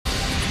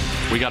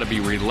We got to be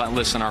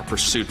relentless in our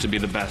pursuit to be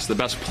the best. The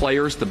best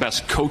players, the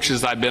best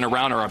coaches I've been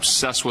around are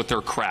obsessed with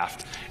their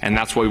craft, and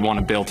that's what we want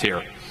to build here,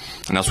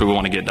 and that's what we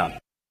want to get done.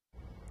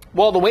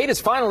 Well, the wait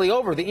is finally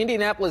over. The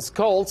Indianapolis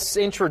Colts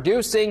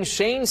introducing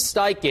Shane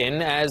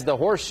Steichen as the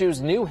Horseshoe's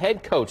new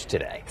head coach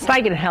today.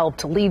 Steichen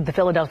helped lead the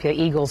Philadelphia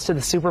Eagles to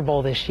the Super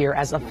Bowl this year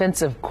as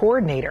offensive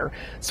coordinator.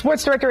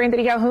 Sports director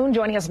Anthony Calhoun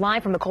joining us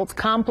live from the Colts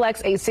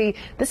complex. AC,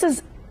 this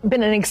has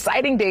been an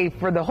exciting day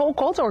for the whole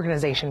Colts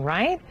organization,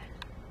 right?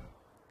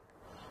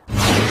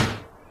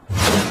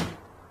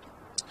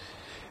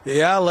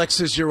 Yeah,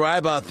 Alexis, you're right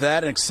about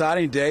that. An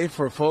exciting day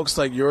for folks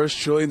like yours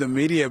truly in the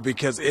media,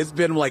 because it's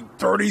been like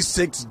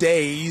 36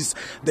 days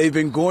they've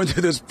been going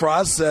through this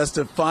process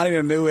to finding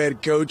a new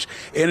head coach,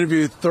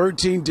 interviewed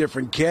 13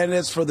 different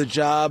candidates for the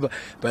job.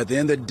 But at the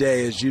end of the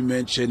day, as you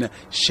mentioned,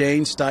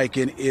 Shane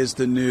Steichen is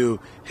the new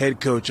head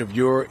coach of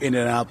your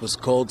Indianapolis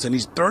Colts, and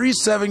he's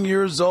 37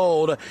 years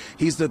old.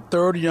 He's the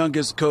third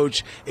youngest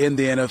coach in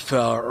the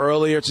NFL.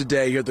 Earlier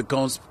today here at the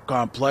Colts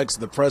complex,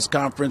 the press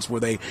conference where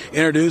they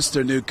introduced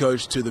their new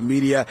coach to the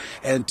media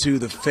and to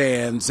the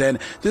fans. And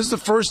this is the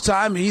first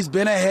time he's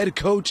been a head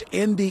coach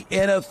in the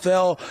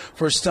NFL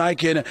for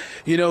Steichen.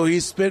 You know,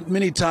 he's spent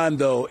many time,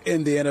 though,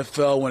 in the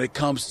NFL when it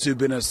comes to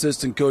being an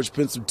assistant coach,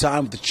 spent some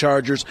time with the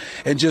Chargers,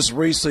 and just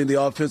recently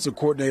the offensive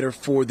coordinator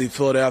for the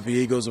Philadelphia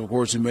Eagles, of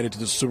course, who made it to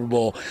the Super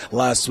Bowl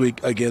last week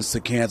against the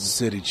Kansas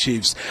City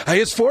Chiefs. He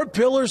has 4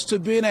 pillars to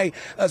being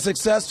a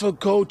successful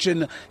coach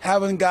and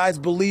having guys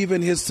believe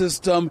in his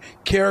system: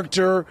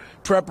 character,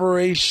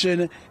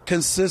 preparation,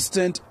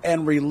 consistent,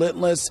 and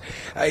relentless.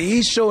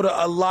 He showed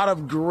a lot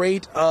of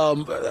great,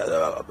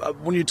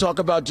 when you talk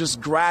about just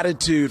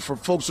gratitude for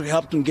folks who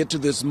helped him get to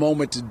this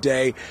moment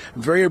today.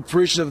 Very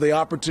appreciative of the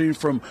opportunity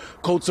from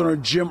Colts owner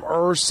Jim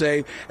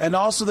Irsay, and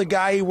also the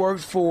guy he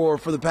worked for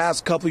the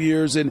past couple of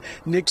years, in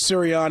Nick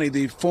Sirianni,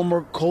 the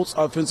former Colts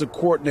offensive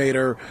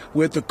coordinator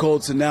with the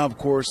Colts, and now, of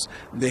course,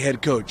 the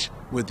head coach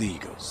with the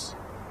Eagles.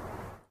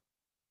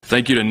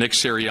 Thank you to Nick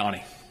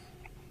Sirianni.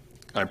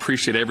 I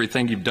appreciate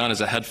everything you've done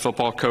as a head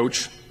football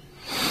coach.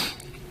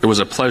 It was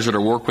a pleasure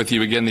to work with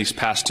you again these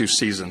past 2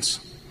 seasons.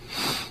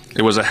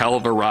 It was a hell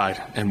of a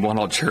ride and one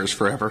I'll cherish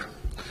forever.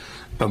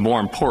 But more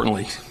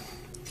importantly,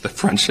 the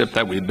friendship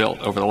that we built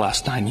over the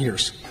last 9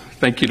 years.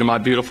 Thank you to my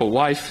beautiful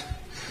wife,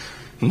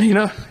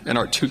 Nina, and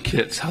our 2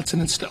 kids, Hudson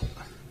and Stella.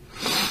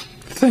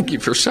 Thank you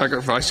for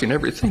sacrificing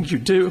everything you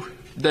do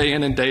day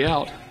in and day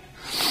out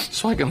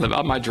so I can live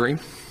out my dream.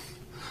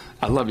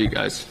 I love you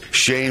guys.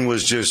 Shane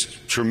was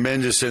just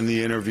tremendous in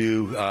the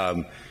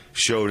interview,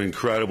 showed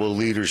incredible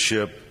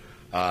leadership,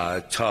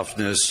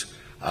 toughness,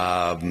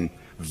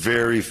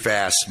 very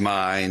fast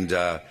mind,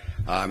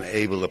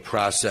 able to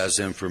process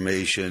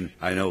information.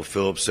 I know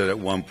Philip said at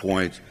one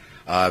point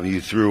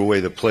you threw away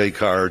the play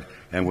card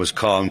and was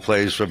calling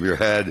plays from your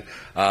head,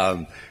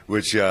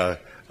 which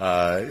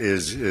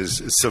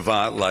is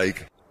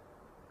savant-like.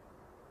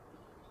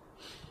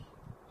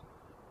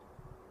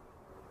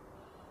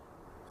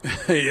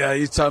 Yeah,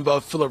 he's talking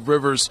about Philip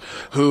Rivers,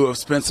 who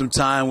spent some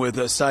time with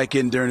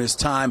Steichen during his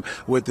time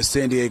with the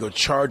San Diego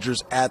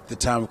Chargers at the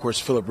time. Of course,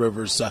 Philip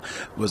Rivers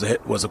was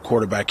a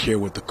quarterback here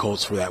with the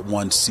Colts for that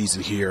one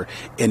season here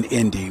in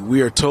Indy.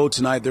 We are told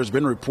tonight there's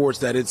been reports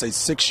that it's a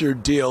 6-year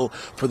deal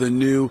for the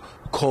new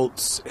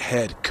Colts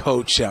head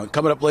coach.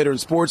 Coming up later in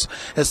sports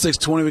at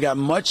 6:20, we got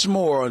much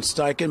more on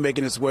Steichen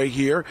making his way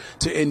here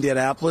to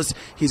Indianapolis.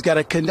 He's got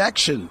a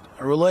connection,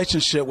 a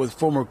relationship with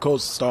former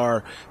Colts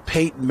star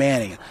Peyton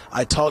Manning.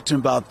 I talked to him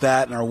about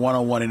that in our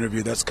one-on-one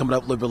interview. That's coming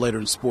up a little bit later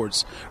in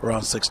sports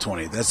around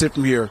 6:20. That's it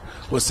from here.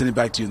 We'll send it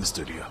back to you in the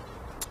studio.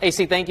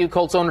 AC, thank you.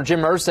 Colts owner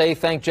Jim Irsay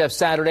thanked Jeff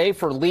Saturday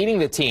for leading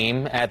the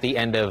team at the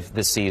end of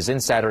the season.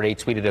 Saturday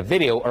tweeted a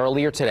video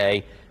earlier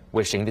today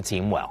wishing the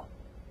team well.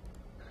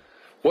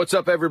 What's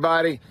up,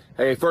 everybody?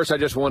 Hey, first I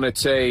just want to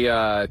say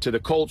to the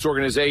Colts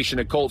organization,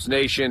 the Colts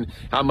Nation,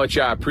 how much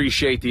I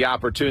appreciate the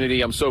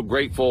opportunity. I'm so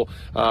grateful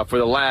for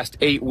the last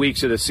 8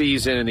 weeks of the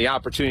season and the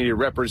opportunity to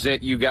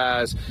represent you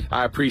guys.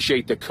 I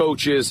appreciate the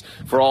coaches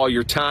for all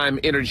your time,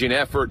 energy, and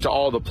effort, to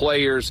all the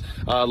players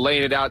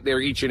laying it out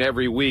there each and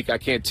every week. I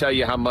can't tell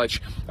you how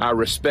much I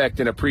respect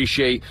and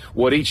appreciate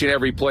what each and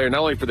every player, not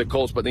only for the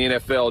Colts but the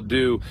NFL,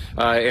 do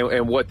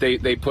and what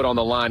they put on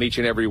the line each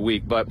and every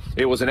week. But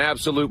it was an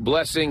absolute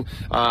blessing.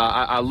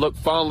 I look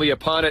fondly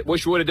upon it.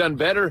 Wish we would have done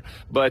better,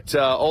 but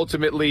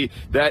ultimately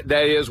that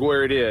is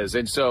where it is.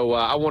 And so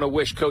I want to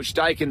wish Coach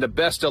Steichen the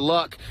best of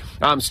luck.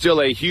 I'm still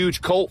a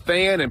huge Colt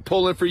fan and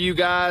pulling for you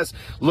guys.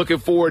 Looking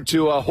forward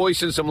to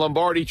hoisting some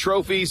Lombardi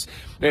trophies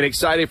and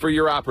excited for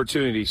your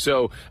opportunity.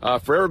 So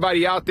for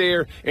everybody out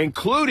there,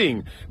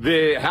 including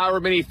the however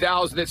many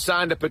thousand that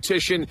signed a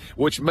petition,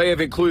 which may have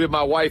included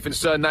my wife and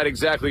son, not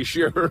exactly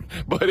sure,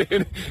 but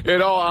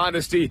in all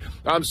honesty,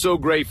 I'm so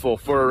grateful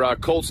for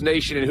Colts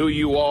Nation and who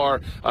you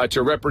are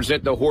to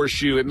represent the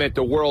Horseshoe. It meant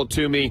the world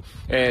to me.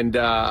 And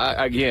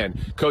again,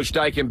 Coach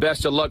Steichen,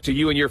 best of luck to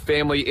you and your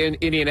family. In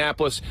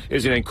Indianapolis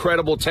is an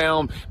incredible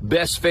town,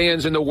 best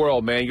fans in the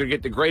world, man. You're going to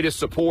get the greatest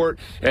support,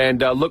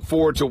 and look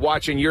forward to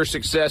watching your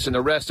success and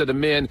the rest of the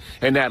men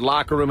in that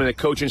locker room and the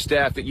coaching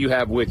staff that you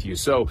have with you.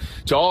 So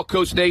to all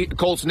Colts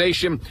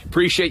Nation,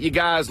 appreciate you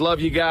guys, love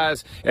you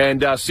guys,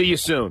 and see you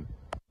soon.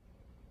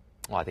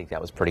 Well, I think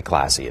that was pretty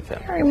classy of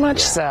him. Very much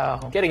so.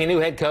 Getting a new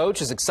head coach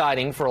is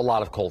exciting for a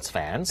lot of Colts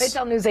fans. They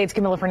tell News 8's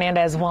Camila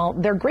Fernandez, well,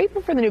 they're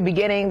grateful for the new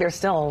beginning. There's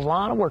still a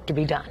lot of work to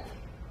be done.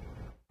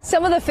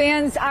 Some of the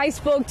fans I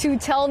spoke to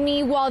tell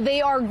me while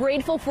they are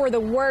grateful for the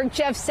work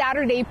Jeff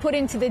Saturday put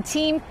into the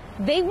team,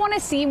 they want to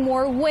see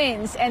more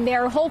wins, and they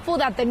are hopeful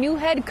that the new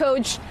head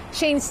coach,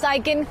 Shane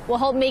Steichen, will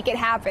help make it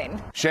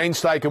happen. Shane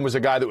Steichen was a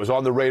guy that was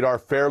on the radar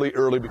fairly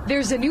early.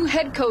 There's a new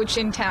head coach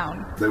in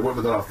town. They went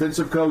with an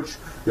offensive coach.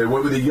 They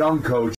went with a young coach.